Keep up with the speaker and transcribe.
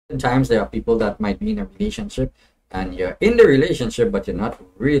Sometimes there are people that might be in a relationship and you're in the relationship but you're not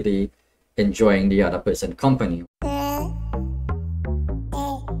really enjoying the other person's company.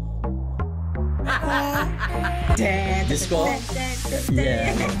 Disco.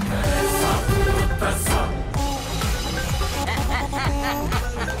 Yeah.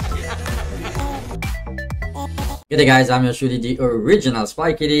 Good day guys, I'm your Shudi, the original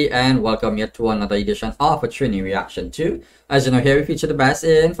Spy Kitty, and welcome yet to another edition of a Trini Reaction 2. As you know, here we feature the best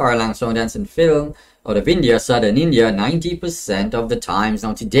in foreign song, dance and film out of India, Southern India, 90% of the times.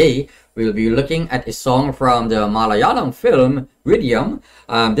 Now today, we'll be looking at a song from the Malayalam film, Hridayam.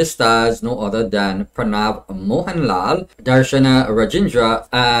 This stars no other than Pranav Mohanlal, Darshana Rajindra,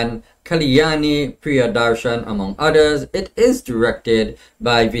 and Kalyani Priyadarshan, among others. It is directed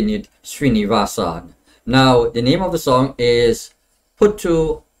by Vinit Srinivasan. Now, the name of the song is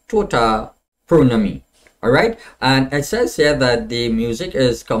Pottu Thotta Pournami. Alright, and it says here that the music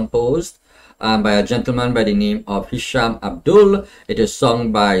is composed by a gentleman by the name of Hesham Abdul. It is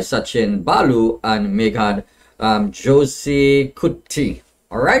sung by Sachin, Balu, and Megha, Josekutty.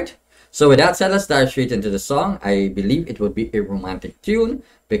 Alright, so with that said, let's dive straight into the song. I believe it would be a romantic tune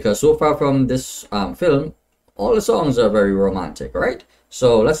because so far from this film, all the songs are very romantic, right?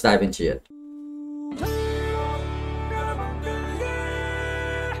 So let's dive into it.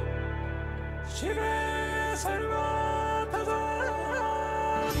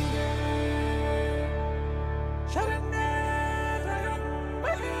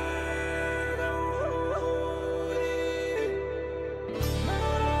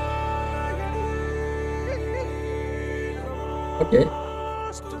 Okay,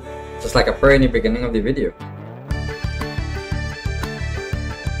 just like a prayer in the beginning of the video.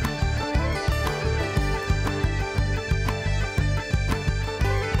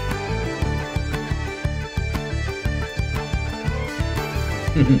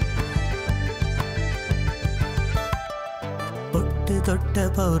 Pottu Thotta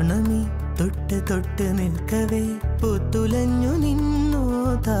Pournami, Thotta Thotta Nilkave, Puttulanju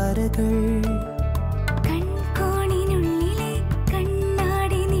ninnu taragal.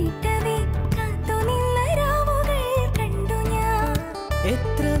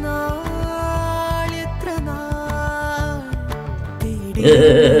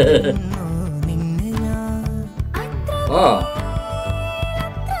 Oh,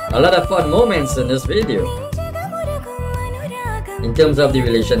 a lot of fun moments in this video in terms of the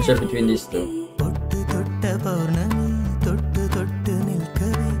relationship between these two.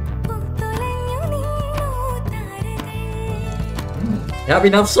 You have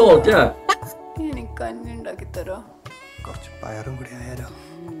enough salt, yeah.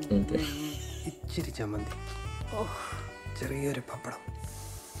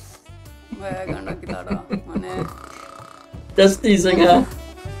 Just teasing her.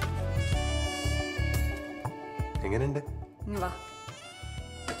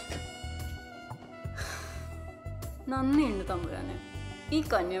 നന്ദിയുണ്ട് തമ്പുരാനെ. ഈ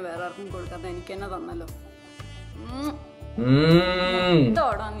കന്യ വേറെ ആർക്കും കൊടുക്കാതെ എനിക്ക് തന്നെ തന്നല്ലോ.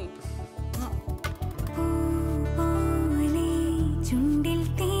 ഇതോടാ നീ.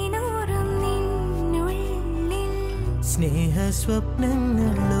 സ്നേഹ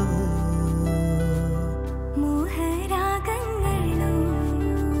സ്വപ്നങ്ങളോ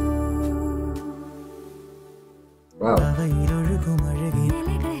Wow.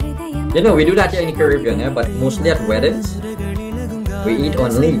 You know, we do that here in the Caribbean, yeah? But mostly at weddings, we eat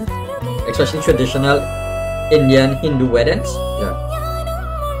on leaf. Especially traditional Indian Hindu weddings. Yeah.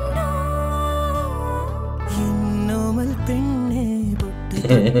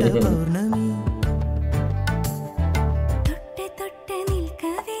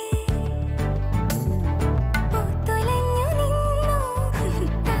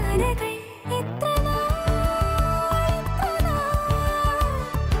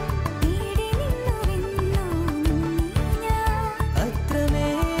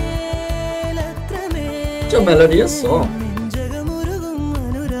 It's a melodious song.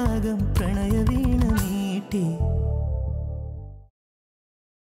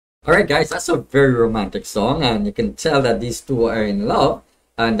 Alright guys, that's a very romantic song, and you can tell that these two are in love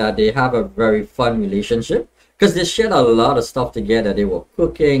and that they have a very fun relationship because they shared a lot of stuff together. They were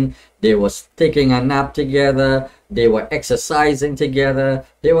cooking, they were taking a nap together, they were exercising together,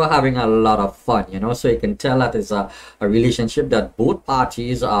 they were having a lot of fun, you know. So you can tell that it's a relationship that both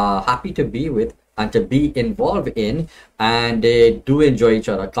parties are happy to be with and to be involved in, and they do enjoy each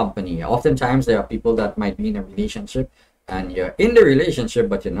other's company. Oftentimes there are people that might be in a relationship and you're in the relationship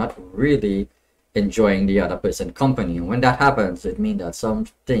but you're not really enjoying the other person's company. And when that happens, it means that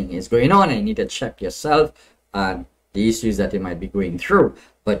something is going on and you need to check yourself and the issues that you might be going through.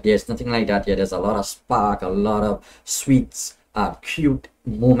 But there's nothing like that here. There's a lot of spark, a lot of sweet, cute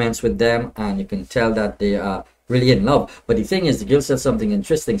moments with them, and you can tell that they are really in love. But the thing is, the girl said something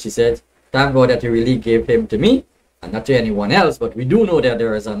interesting. She said, thank God that you really gave him to me and not to anyone else, but we do know that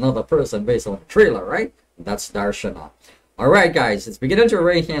there is another person based on the trailer, right? That's Darshana. Alright guys, it's beginning to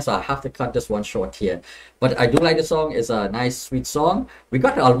rain here, so I have to cut this one short here. But I do like the song. It's a nice, sweet song. We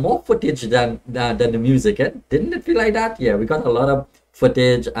got more footage than the music, eh? Didn't it feel like that? Yeah, we got a lot of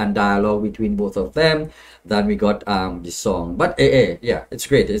footage and dialogue between both of them than we got the song. But yeah, it's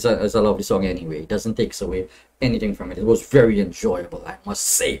great. It's a lovely song anyway. It doesn't take away anything from it. It was very enjoyable, I must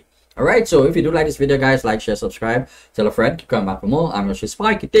say. Alright, so if you do like this video, guys, like, share, subscribe, tell a friend, come back for more. I'm your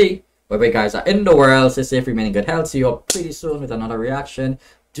Spiky. Wherever you guys are in the world, stay safe, remain in good health. See you all pretty soon with another reaction.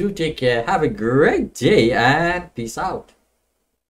 Do take care, have a great day, and peace out.